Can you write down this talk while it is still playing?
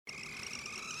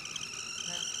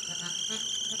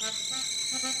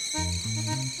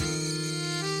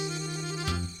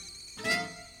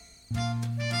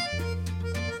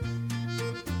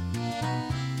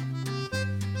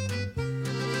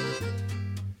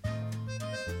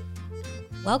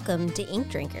Welcome to Ink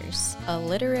Drinkers, a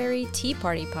literary tea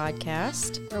party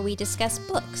podcast where we discuss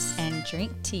books and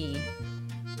drink tea.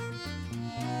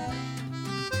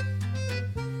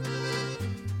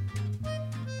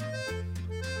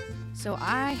 So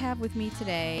I have with me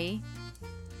today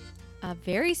a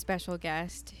very special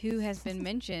guest who has been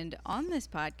mentioned on this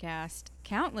podcast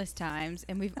countless times,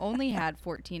 and we've only had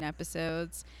 14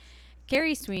 episodes.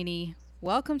 Carrie Sweeney,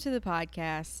 welcome to the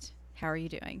podcast. How are you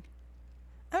doing?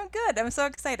 I'm good. I'm so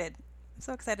excited.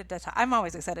 To talk. I'm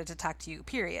always excited to talk to you,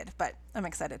 period. But I'm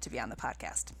excited to be on the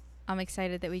podcast. I'm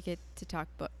excited that we get to talk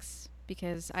books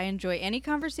because I enjoy any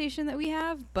conversation that we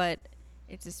have, but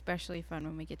it's especially fun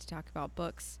when we get to talk about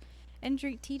books and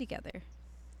drink tea together.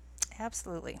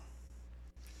 Absolutely.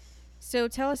 So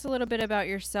tell us a little bit about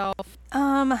yourself.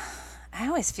 I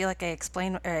always feel like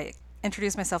I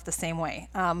introduce myself the same way,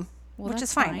 which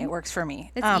is fine. It works for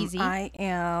me. It's easy. I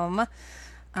am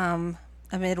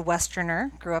a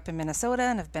Midwesterner, grew up in Minnesota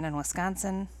and have been in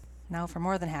Wisconsin now for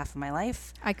more than half of my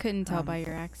life. I couldn't tell by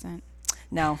your accent.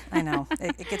 No, I know.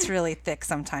 It gets really thick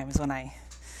sometimes when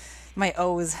my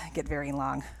O's get very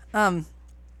long. I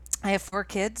have 4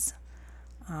 kids,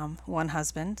 1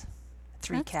 husband,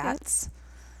 3 That's cats.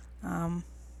 And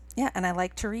I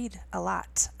like to read a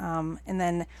lot. And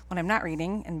then when I'm not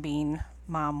reading and being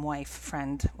mom, wife,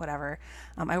 friend, whatever,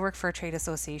 I work for a trade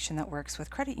association that works with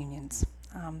credit unions.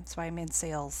 So I'm in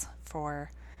sales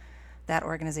for that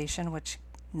organization, which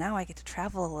now I get to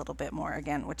travel a little bit more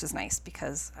again, which is nice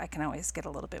because I can always get a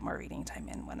little bit more reading time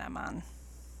in when I'm on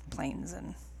planes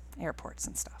and airports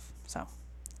and stuff. So,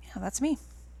 yeah, that's me.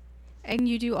 And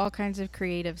you do all kinds of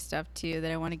creative stuff too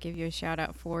that I want to give you a shout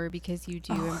out for because you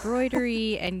do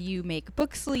embroidery and you make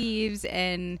book sleeves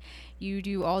and you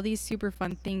do all these super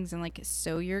fun things and like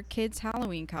sew your kids'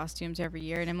 Halloween costumes every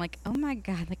year. And I'm like, oh my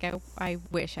God, like I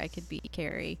wish I could be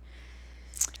Carrie.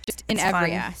 Just in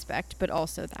every aspect, but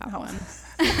also that one.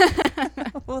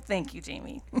 Well, thank you,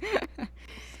 Jamie.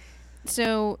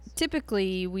 So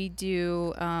typically we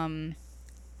do...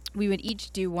 we would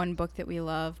each do one book that we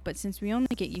love, but since we only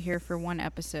get you here for one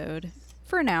episode,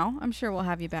 for now, I'm sure we'll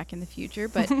have you back in the future,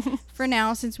 but for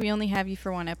now, since we only have you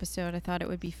for one episode, I thought it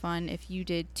would be fun if you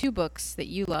did 2 books that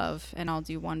you love, and I'll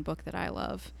do 1 book that I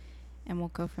love, and we'll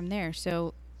go from there.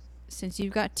 So, since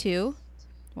you've got 2,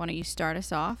 why don't you start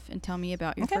us off and tell me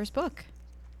about your first book?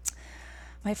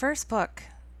 My first book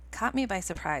caught me by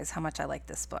surprise how much I like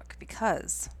this book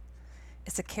because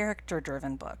it's a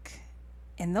character-driven book.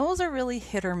 And those are really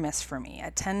hit or miss for me.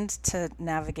 I tend to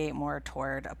navigate more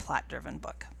toward a plot-driven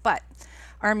book. But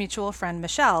our mutual friend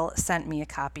Michelle sent me a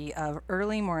copy of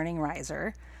Early Morning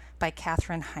Riser by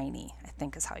Katherine Heiny, I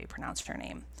think is how you pronounce her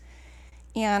name.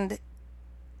 And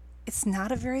it's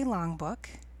not a very long book,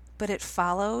 but it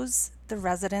follows the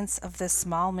residents of this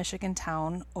small Michigan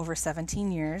town over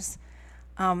 17 years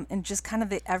and just kind of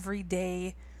the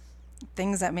everyday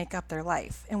things that make up their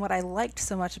life. And what I liked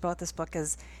so much about this book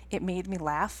is it made me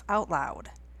laugh out loud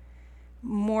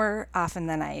more often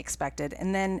than I expected.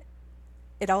 And then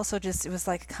it also it was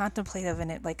like contemplative,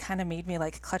 and it like kind of made me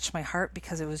like clutch my heart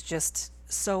because it was just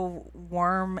so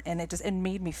warm and it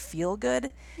made me feel good.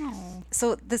 Aww.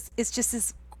 So it's just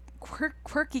this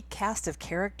quirky cast of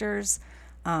characters.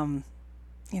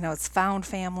 It's found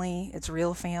family, it's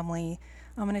real family.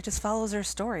 And it just follows her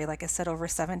story, like I said, over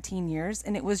 17 years.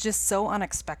 And it was just so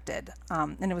unexpected.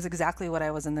 And it was exactly what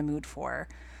I was in the mood for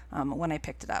when I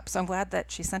picked it up. So I'm glad that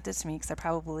she sent it to me because I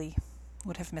probably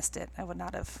would have missed it. I would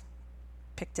not have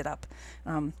picked it up.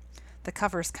 The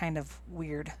cover's kind of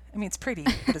weird. I mean, it's pretty,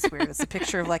 but it's weird. It's a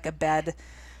picture of like a bed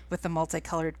with a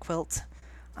multicolored quilt.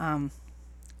 And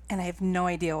I have no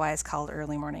idea why it's called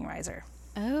Early Morning Riser.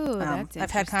 Oh, that's interesting.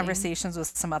 I've had conversations with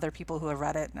some other people who have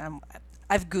read it, and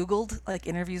I've Googled like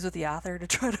interviews with the author to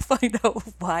try to find out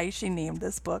why she named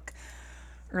this book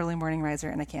Early Morning Riser,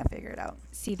 and I can't figure it out.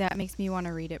 See, that makes me want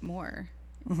to read it more.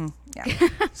 Mm-hmm.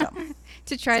 Yeah.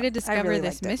 To try to discover really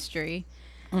this mystery.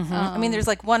 Mm-hmm. I mean, there's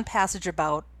like one passage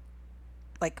about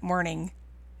like morning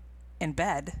in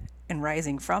bed and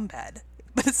rising from bed,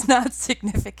 but it's not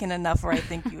significant enough where I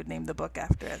think you would name the book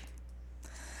after it.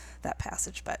 That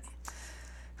passage, but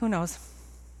who knows?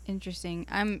 Interesting.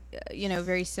 I'm,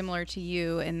 very similar to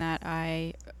you in that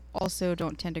I also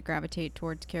don't tend to gravitate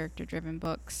towards character-driven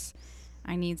books.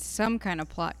 I need some kind of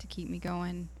plot to keep me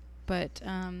going. But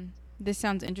this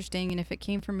sounds interesting, and if it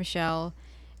came from Michelle,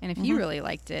 and if you really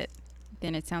liked it,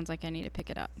 then it sounds like I need to pick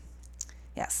it up.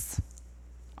 Yes.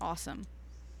 Awesome.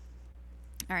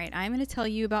 All right, I'm going to tell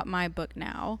you about my book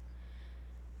now.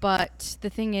 But the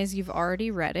thing is, you've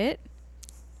already read it.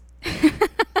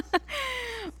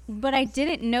 But I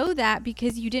didn't know that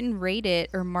because you didn't rate it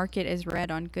or mark it as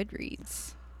read on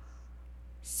Goodreads.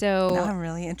 So Now I'm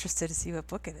really interested to see what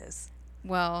book it is.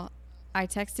 Well, I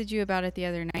texted you about it the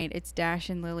other night. It's Dash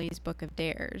and Lily's Book of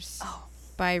Dares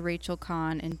by Rachel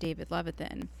Kahn and David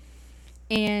Levithan.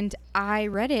 And I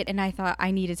read it and I thought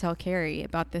I need to tell Carrie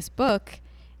about this book.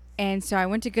 And so I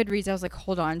went to Goodreads. I was like,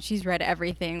 hold on, she's read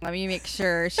everything. Let me make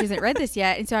sure she hasn't read this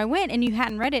yet. And so I went, and you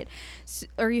hadn't read it,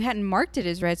 or you hadn't marked it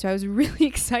as read. So I was really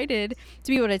excited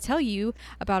to be able to tell you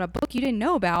about a book you didn't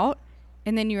know about.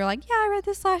 And then you were like, yeah, I read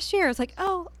this last year. I was like,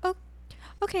 oh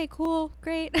okay, cool,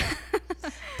 great.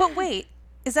 But wait,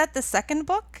 is that the second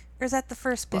book, or is that the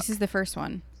first book? This is the first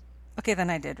one. Okay, then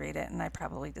I did read it, and I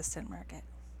probably just didn't mark it.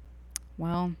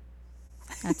 Well,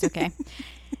 that's okay.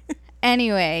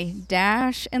 Anyway,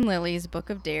 Dash and Lily's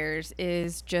Book of Dares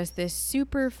is just this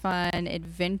super fun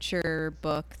adventure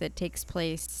book that takes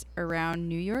place around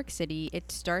New York City.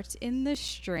 It starts in the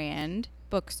Strand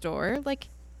bookstore. Like,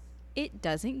 it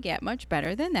doesn't get much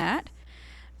better than that.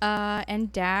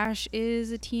 And Dash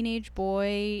is a teenage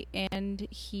boy, and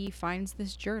he finds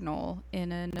this journal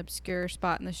in an obscure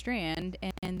spot in the Strand,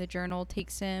 and the journal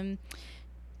takes him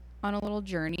on a little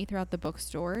journey throughout the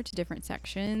bookstore to different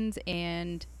sections,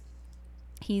 and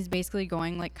he's basically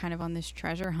going like kind of on this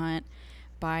treasure hunt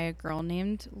by a girl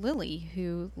named Lily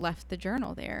who left the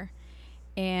journal there.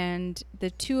 And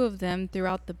the two of them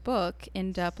throughout the book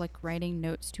end up like writing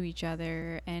notes to each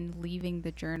other and leaving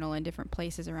the journal in different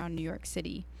places around New York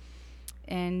City.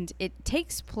 And it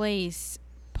takes place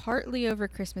partly over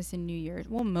Christmas and New Year's.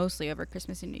 Well, mostly over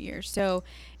Christmas and New Year's. So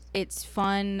it's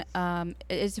fun.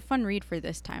 It's a fun read for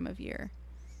this time of year,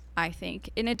 I think.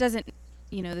 And it doesn't,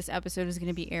 this episode is going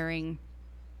to be airing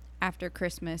after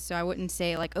Christmas, so I wouldn't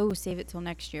say like, oh, save it till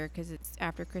next year because it's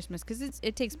after Christmas, because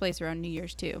it takes place around New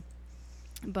Year's too.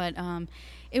 But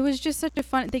it was just such a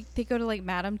fun. They go to like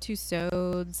Madame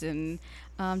Tussauds and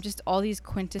just all these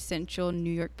quintessential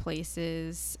New York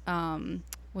places.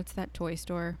 What's that toy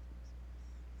store?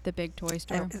 The big toy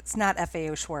store. It's not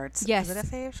FAO Schwartz. Yes, is it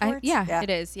FAO Schwartz? Yeah,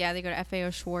 it is. Yeah, they go to FAO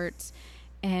Schwartz,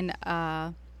 and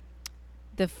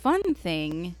the fun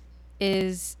thing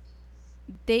is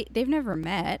they've never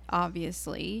met,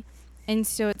 obviously, and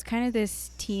so it's kind of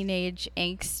this teenage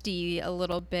angsty, a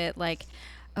little bit like,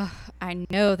 I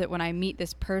know that when I meet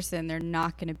this person, they're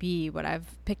not going to be what I've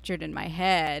pictured in my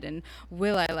head, and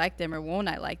will I like them or won't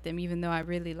I like them, even though I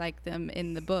really like them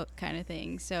in the book, kind of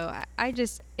thing. So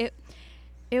it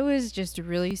was just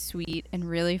really sweet and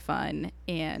really fun,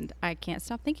 and I can't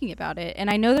stop thinking about it. And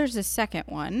I know there's a second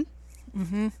one,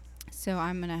 so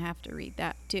I'm gonna have to read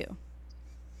that too.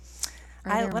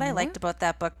 What I liked about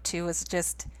that book too is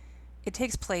just it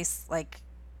takes place like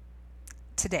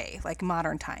today, like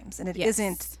modern times, and it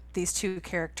isn't these two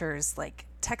characters like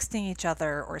texting each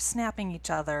other or snapping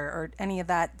each other or any of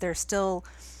that. They're still,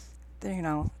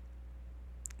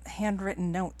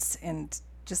 handwritten notes and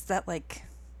just that like.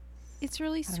 It's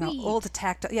really sweet. Old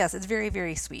tactile. Yes, it's very,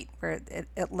 very sweet. Where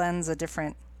it lends a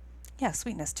different,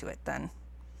 sweetness to it then.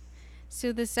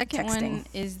 So the second one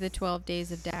is The 12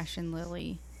 Days of Dash and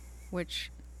Lily,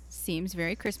 which seems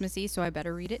very Christmassy, so I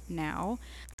better read it now.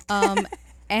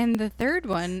 And the third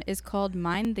one is called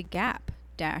Mind the Gap,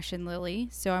 Dash and Lily.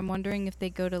 So I'm wondering if they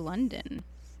go to London.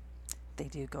 They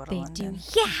do go to London. They do.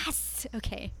 Yes!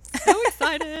 Okay. So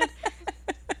excited.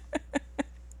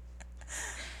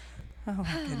 Oh,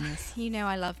 my goodness.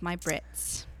 I love my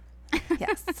Brits.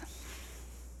 Yes.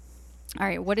 All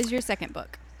right. What is your second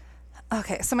book?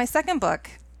 Okay. So my second book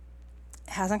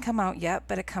hasn't come out yet,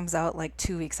 but it comes out like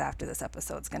 2 weeks after this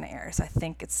episode's going to air. So I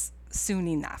think it's soon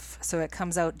enough. So it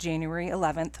comes out January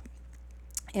 11th.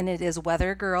 And it is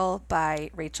Weather Girl by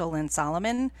Rachel Lynn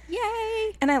Solomon.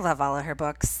 Yay! And I love all of her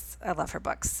books. I love her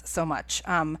books so much.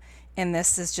 And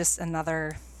this is just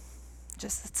another,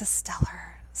 it's a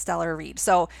stellar read.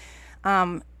 So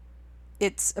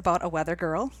it's about a weather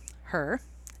girl, her,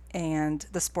 and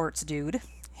the sports dude,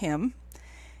 him,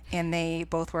 and they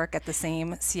both work at the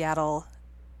same Seattle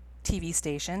TV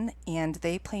station, and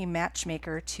they play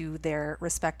matchmaker to their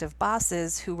respective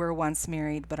bosses who were once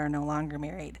married but are no longer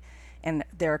married, and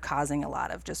they're causing a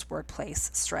lot of just workplace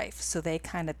strife. So they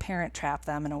kind of parent trap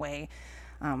them in a way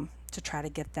to try to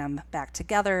get them back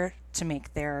together to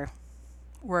make their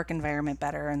work environment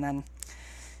better, and then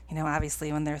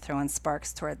obviously when they're throwing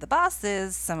sparks toward the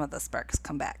bosses, some of the sparks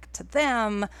come back to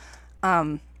them.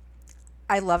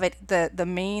 I love it. The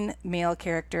main male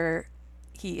character,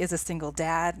 he is a single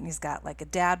dad, and he's got like a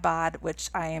dad bod, which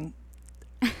I am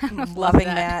Loving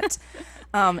that.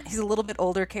 He's a little bit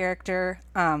older character.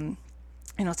 So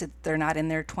they're not in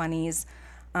their 20s.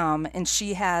 And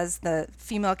the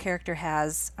female character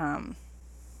has, some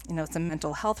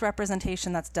mental health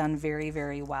representation that's done very,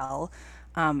 very well.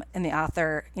 And the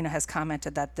author, has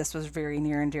commented that this was very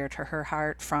near and dear to her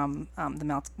heart from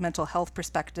the mental health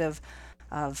perspective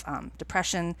of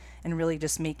depression, and really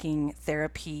just making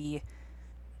therapy,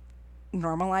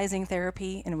 normalizing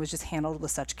therapy, and it was just handled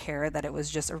with such care that it was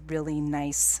just a really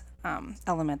nice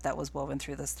element that was woven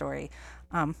through the story.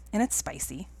 And it's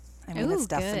spicy. I mean, it's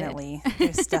definitely,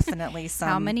 there's definitely some.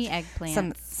 How many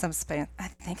eggplants? I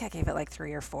think I gave it like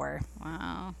 3 or 4.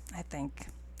 Wow. I think.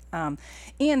 And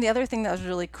the other thing that was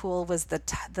really cool was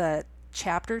the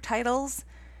chapter titles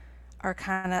are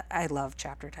I love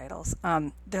chapter titles.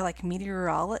 They're like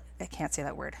I can't say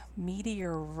that word.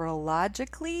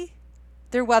 Meteorologically?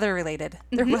 They're weather related.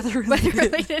 They're weather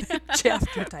related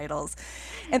chapter titles.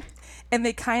 And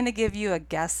they kind of give you a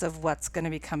guess of what's going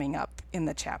to be coming up in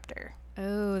the chapter.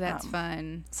 Oh, that's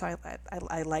fun. So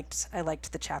I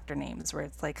liked the chapter names, where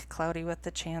it's like cloudy with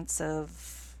the chance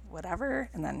of whatever,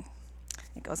 and then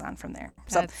it goes on from there.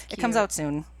 That's so it comes out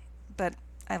soon, but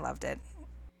I loved it.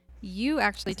 You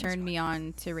actually turned me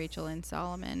on to Rachel Lynn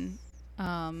Solomon,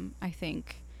 I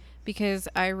think, because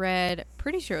I read,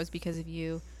 pretty sure it was because of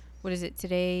you. What is it?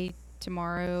 Today,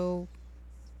 tomorrow,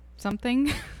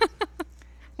 something?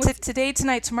 Today,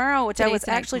 Tonight, Tomorrow, which I was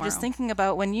actually tomorrow. just thinking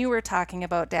about when you were talking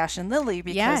about Dash and Lily,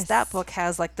 because that book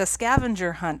has like the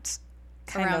scavenger hunt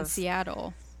kind around of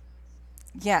Seattle.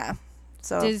 Yeah.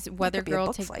 So does Weather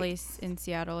Girl take place in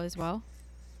Seattle as well?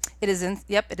 It is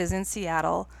in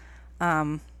Seattle.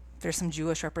 There's some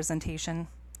Jewish representation,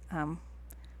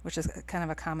 which is kind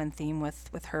of a common theme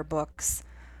with her books.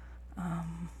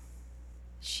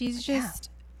 She's just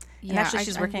and actually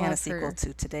she's working on a sequel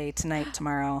to Today, Tonight,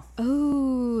 Tomorrow.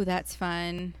 Oh, that's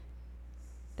fun.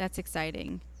 That's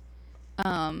exciting.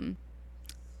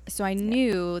 So I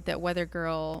knew that Weather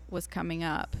Girl was coming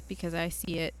up because I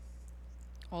see it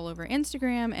all over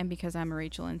Instagram, and because I'm a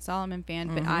Rachel Lynn Solomon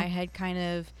fan, but I had kind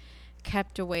of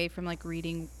kept away from like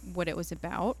reading what it was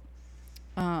about.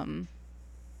 But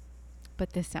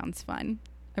this sounds fun.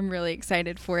 I'm really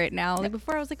excited for it now. Like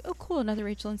before I was like, oh cool, another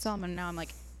Rachel Lynn Solomon. Now I'm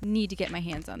like, need to get my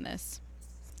hands on this.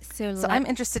 So I'm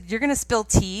interested. You're gonna spill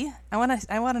tea. I want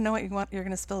to know what you're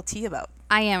gonna spill tea about.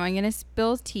 I am. I'm gonna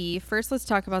spill tea. First, let's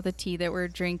talk about the tea that we're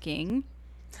drinking.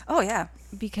 Oh yeah.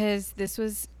 Because this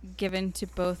was given to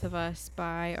both of us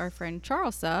by our friend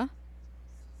Charlesa,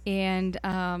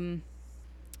 and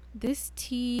this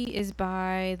tea is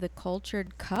by The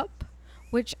Cultured Cup,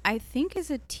 which I think is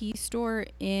a tea store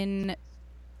in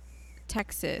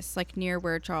Texas, like near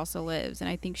where Charlesa lives, and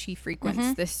I think she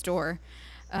frequents this store.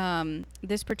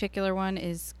 This particular one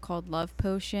is called Love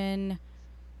Potion,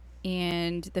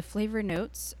 and the flavor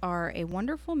notes are a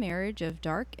wonderful marriage of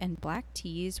dark and black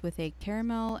teas with a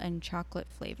caramel and chocolate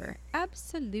flavor.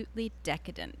 Absolutely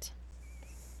decadent.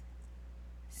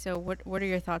 So what are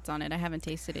your thoughts on it? I haven't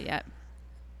tasted it yet.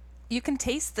 You can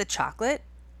taste the chocolate,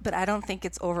 but I don't think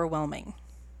it's overwhelming.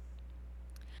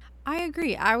 I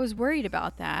agree. I was worried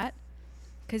about that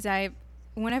because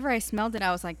whenever I smelled it,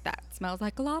 I was like, that smells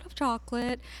like a lot of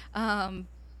chocolate.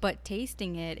 But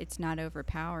tasting it, it's not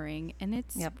overpowering, and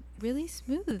it's really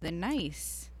smooth and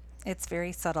nice. It's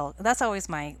very subtle. That's always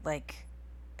I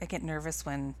get nervous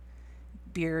when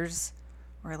beers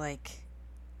or like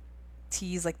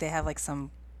teas, like they have like some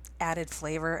added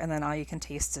flavor, and then all you can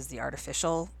taste is the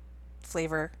artificial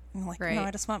flavor. I'm like, no,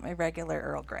 I just want my regular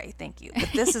Earl Grey, thank you. But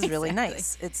this is really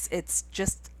nice. It's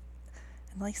just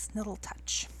a nice little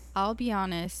touch. I'll be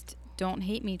honest, don't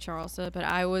hate me, Charlesa, but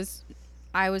I was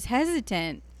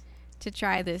hesitant to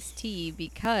try this tea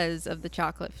because of the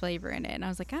chocolate flavor in it, and I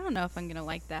was like, I don't know if I'm gonna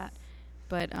like that,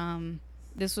 but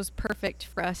this was perfect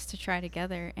for us to try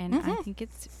together, and I think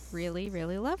it's really,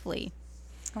 really lovely.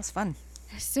 That was fun.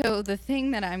 So the thing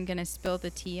that I'm gonna spill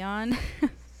the tea on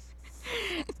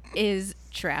is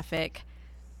traffic.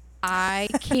 I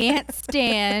can't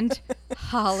stand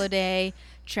holiday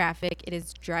traffic. It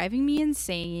is driving me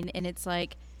insane, and it's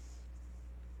like,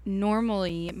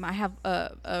 normally I have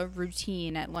a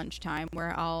routine at lunchtime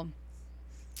where I'll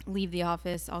leave the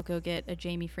office, I'll go get a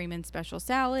Jamie Freeman special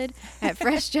salad at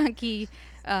Fresh Junkie,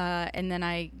 and then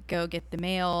I go get the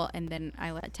mail, and then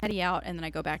I let Teddy out, and then I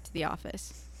go back to the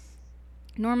office.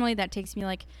 Normally that takes me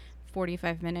like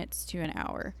 45 minutes to an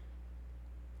hour.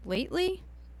 Lately,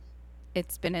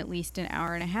 it's been at least an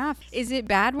hour and a half. Is it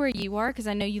bad where you are? Because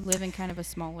I know you live in kind of a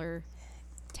smaller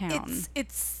town.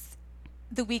 It's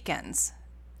the weekends.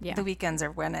 Yeah. The weekends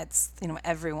are when it's,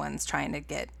 everyone's trying to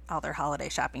get all their holiday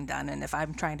shopping done. And if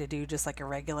I'm trying to do just like a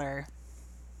regular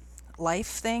life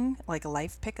thing, like a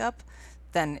life pickup,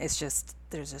 then there's just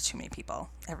too many people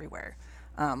everywhere.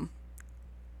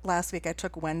 Last week I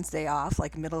took Wednesday off,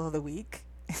 like middle of the week,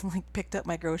 and like picked up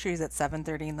my groceries at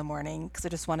 7:30 in the morning because I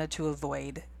just wanted to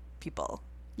avoid people.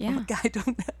 Yeah. I'm like, I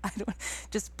don't,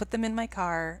 just put them in my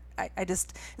car.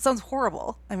 It sounds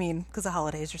horrible. I mean, because the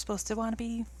holidays, you're supposed to want to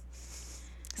be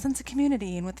sense of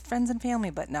community and with friends and family,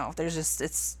 but no,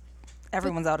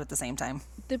 everyone's out at the same time.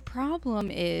 The problem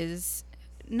is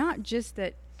not just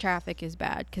that traffic is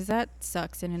bad, because that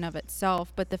sucks in and of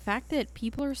itself, but the fact that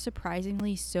people are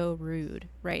surprisingly so rude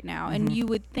right now. Mm-hmm. And you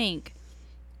would think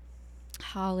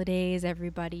holidays,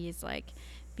 everybody is like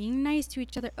being nice to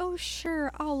each other. Oh,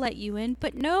 sure, I'll let you in.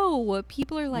 But no,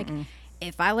 people are like,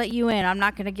 if I let you in, I'm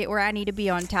not going to get where I need to be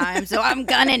on time, so I'm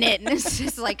gunning it. And it's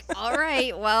just like, all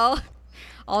right, well,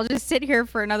 I'll just sit here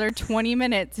for another 20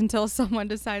 minutes until someone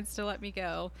decides to let me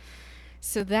go.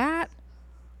 So that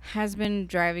has been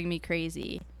driving me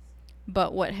crazy.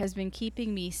 But what has been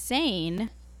keeping me sane,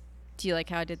 do you like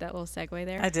how I did that little segue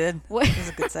there? I did. It was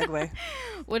a good segue.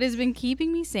 What has been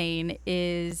keeping me sane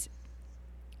is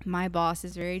my boss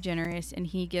is very generous, and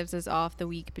he gives us off the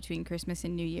week between Christmas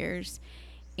and New Year's.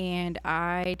 And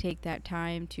I take that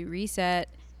time to reset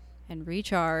and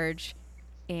recharge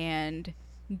and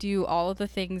do all of the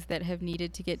things that have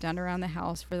needed to get done around the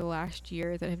house for the last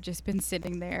year that have just been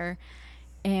sitting there.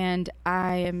 And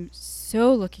I am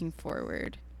so looking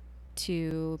forward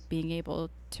to being able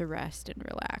to rest and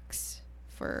relax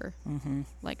for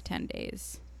like 10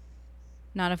 days.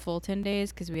 Not a full 10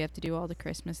 days because we have to do all the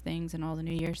Christmas things and all the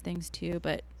New Year's things too.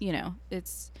 But,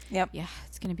 it's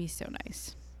going to be so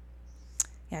nice.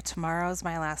 Yeah, tomorrow's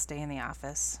my last day in the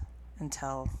office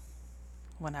until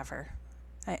whenever.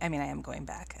 I mean, I am going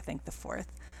back, I think the 4th.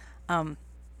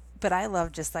 But I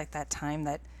love just like that time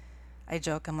that I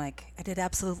joke, I'm like, I did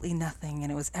absolutely nothing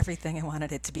and it was everything I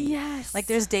wanted it to be. Yes. Like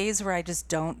there's days where I just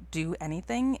don't do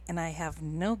anything and I have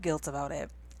no guilt about it.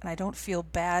 And I don't feel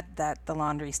bad that the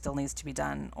laundry still needs to be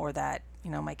done or that,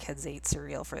 my kids ate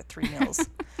cereal for 3 meals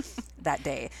that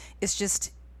day.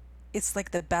 It's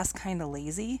like the best kind of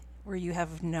lazy where you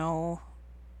have no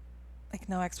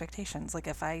expectations. Like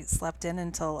if I slept in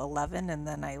until 11 and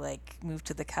then I like moved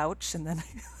to the couch and then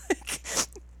I like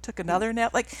took another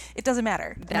nap, like it doesn't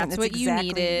matter. That's what you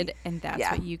needed and that's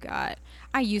what you got.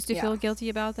 I used to feel guilty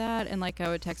about that, and like I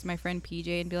would text my friend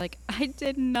PJ and be like, I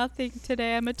did nothing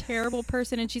today, I'm a terrible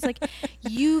person. And she's like,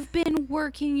 you've been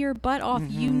working your butt off.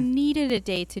 You needed a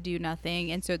day to do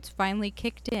nothing. And so it's finally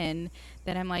kicked in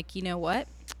that I'm like, you know what,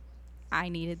 I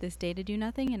needed this day to do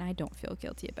nothing and I don't feel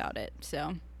guilty about it.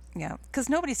 So yeah, because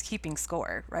nobody's keeping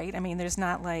score, right? I mean, there's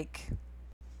not like,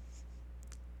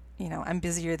 I'm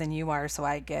busier than you are, so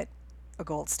I get a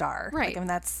gold star. Right. Like, I mean,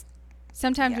 that's...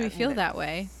 Sometimes we feel that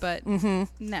way, but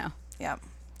no. Yeah.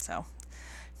 So,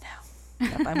 no.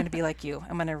 Yep, I'm going to be like you.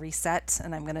 I'm going to reset,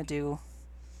 and I'm going to do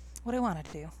what I wanted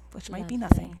to do, which might be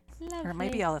nothing. Or it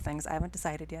might be all the things. I haven't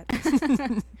decided yet.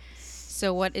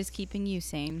 So what is keeping you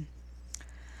sane?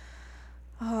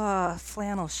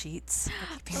 Flannel sheets.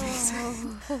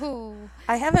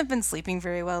 I haven't been sleeping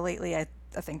very well lately. I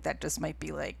think that just might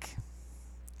be like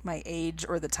my age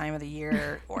or the time of the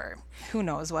year or who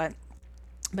knows what.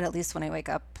 But at least when I wake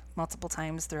up multiple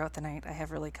times throughout the night, I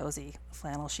have really cozy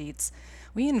flannel sheets.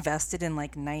 We invested in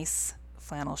like nice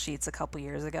flannel sheets a couple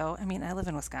years ago. I mean, I live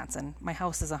in Wisconsin. My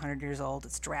house is 100 years old.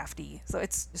 It's drafty. So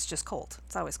it's just cold.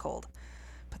 It's always cold.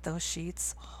 But those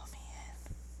sheets, oh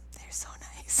man, they're so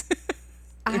nice.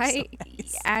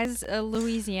 As a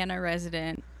Louisiana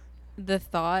resident, the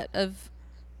thought of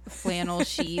flannel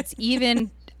sheets,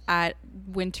 even at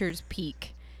winter's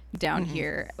peak down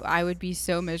here, I would be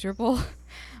so miserable.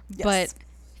 Yes. But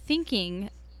thinking,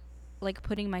 like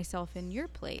putting myself in your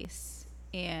place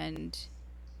and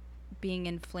being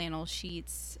in flannel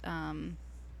sheets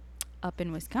up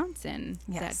in Wisconsin,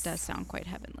 that does sound quite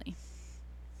heavenly.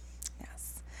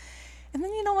 Yes. And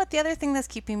then you know what? The other thing that's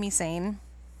keeping me sane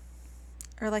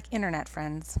are like internet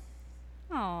friends.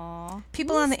 Aww.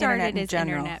 People on the internet in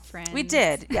general. Internet friends. We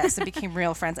did, yes. It became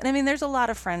real friends. And I mean, there's a lot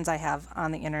of friends I have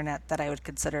on the internet that I would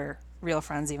consider real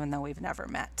friends, even though we've never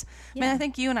met. Yeah. I mean, I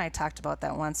think you and I talked about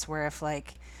that once, where if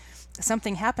like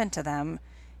something happened to them,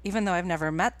 even though I've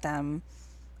never met them,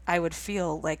 I would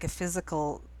feel like a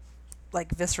physical,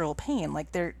 like visceral pain.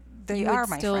 Like they are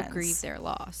my friends. You would still grieve their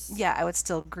loss. Yeah, I would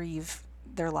still grieve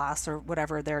their loss or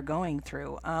whatever they're going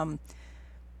through.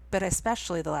 But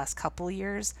especially the last couple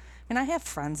years, I mean, I have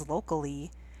friends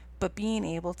locally, but being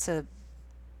able to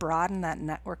broaden that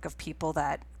network of people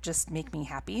that just make me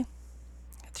happy,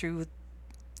 through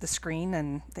the screen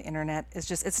and the internet is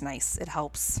just, it's nice. It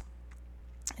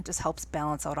just helps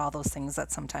balance out all those things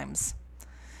that sometimes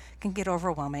can get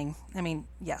overwhelming. I mean,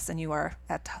 yes, and you are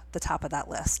at the top of that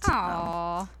list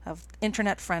of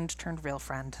internet friend turned real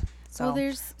friend. So, well,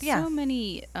 there's so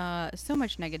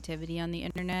much negativity on the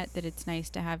internet that it's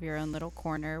nice to have your own little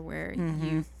corner where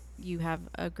you have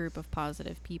a group of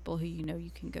positive people who you know you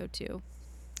can go to.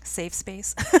 Safe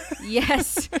space.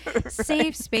 Yes. Right.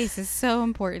 Safe space is so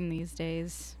important these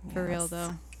days. For real,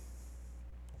 though.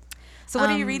 So what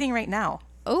are you reading right now?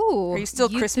 Oh. Are you still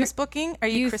Christmas booking? Are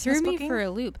you Christmas threw me booking? for a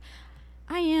loop.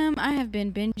 I am. I have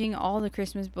been binging all the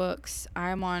Christmas books.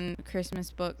 I'm on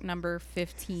Christmas book number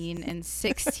 15 and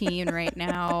 16 right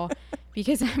now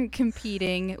because I'm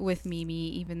competing with Mimi,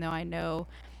 even though I know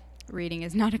reading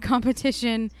is not a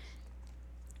competition.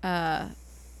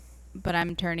 But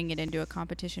I'm turning it into a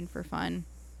competition for fun.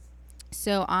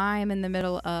 So I'm in the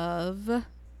middle of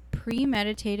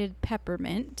Premeditated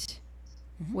Peppermint,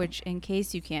 which, in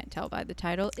case you can't tell by the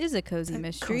title, is a cozy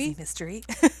mystery. Cozy mystery.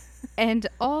 And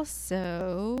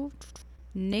also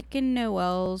Nick and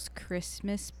Noelle's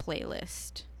Christmas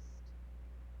Playlist,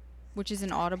 which is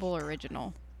an Audible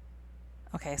original.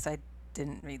 Okay, so I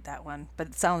didn't read that one, but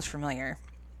it sounds familiar.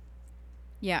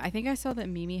 Yeah, I think I saw that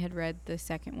Mimi had read the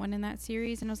second one in that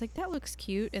series, and I was like, that looks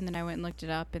cute. And then I went and looked it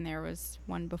up, and there was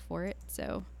one before it.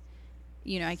 So,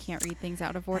 I can't read things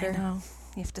out of order. I know.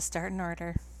 You have to start in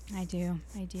order. I do.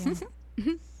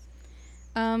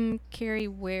 Carrie,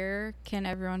 where can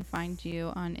everyone find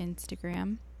you on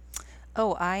Instagram?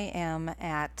 Oh, I am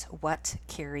at What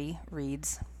Carrie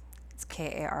Reads. It's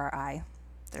Kari.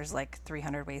 There's like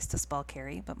 300 ways to spell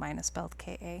Carrie, but mine is spelled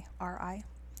Kari.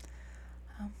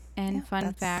 And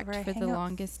fun fact, for the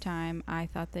longest time, I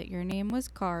thought that your name was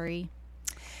Kari.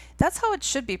 That's how it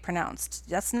should be pronounced.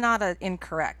 That's not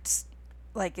incorrect.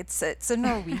 Like it's a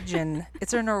Norwegian.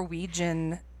 It's a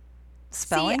Norwegian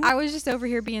spelling. See, I was just over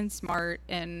here being smart,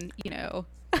 and I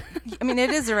mean,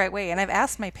 it is the right way. And I've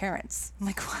asked my parents. I'm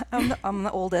like, I'm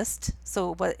the oldest,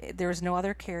 so there's no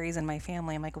other Carries in my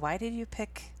family. I'm like, why did you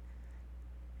pick?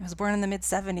 I was born in the mid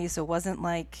 '70s, so it wasn't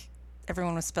like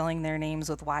everyone was spelling their names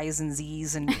with Y's and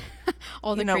Z's and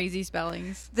all the crazy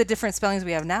spellings. The different spellings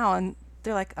we have now, and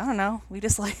they're like, I don't know, we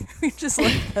just like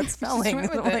that spelling.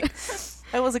 Like,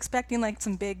 I was expecting like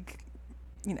some big,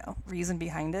 reason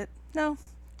behind it. No,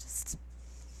 just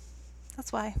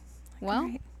that's why. Well,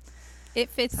 right. It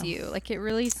fits you. Like it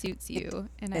really suits you,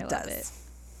 and I love it.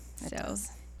 So,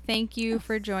 thank you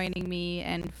for joining me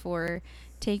and for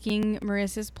taking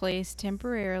Marissa's place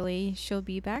temporarily. She'll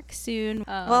be back soon.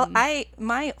 Well,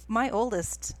 my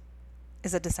oldest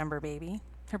is a December baby.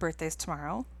 Her birthday's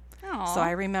tomorrow. Aww. So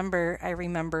I remember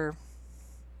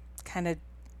kind of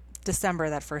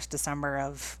December, that first December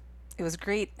of, it was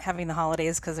great having the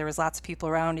holidays because there was lots of people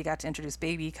around. You got to introduce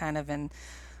baby kind of in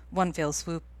one fell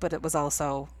swoop, but it was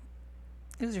your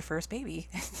first baby.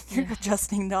 You're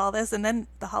adjusting to all this, and then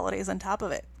the holidays on top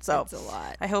of it. So it's a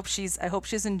lot. I hope she's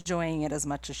enjoying it as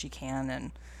much as she can.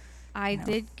 And I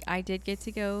did get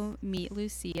to go meet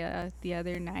Lucia the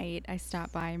other night. I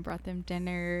stopped by and brought them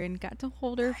dinner and got to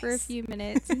hold her for a few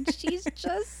minutes, and she's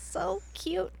just so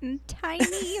cute and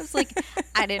tiny. I was like,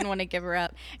 I didn't want to give her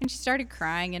up, and she started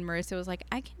crying, and Marissa was like,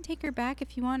 I can take her back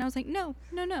if you want. I was like, no,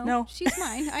 she's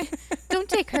mine. Don't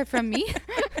take her from me.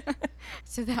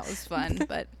 So that was fun,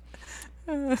 but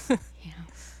yeah.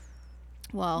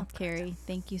 Well, Carrie,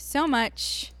 thank you so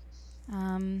much.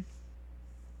 And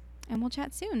we'll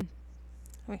chat soon.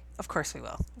 Of course we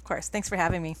will. Of course. Thanks for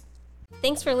having me.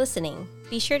 Thanks for listening.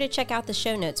 Be sure to check out the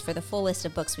show notes for the full list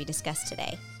of books we discussed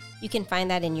today. You can find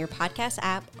that in your podcast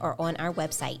app or on our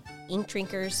website,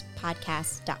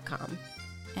 inkdrinkerspodcast.com.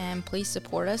 And please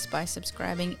support us by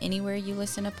subscribing anywhere you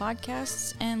listen to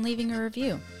podcasts and leaving a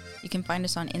review. You can find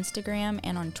us on Instagram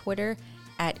and on Twitter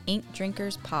at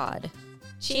InkDrinkersPod.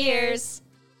 Cheers!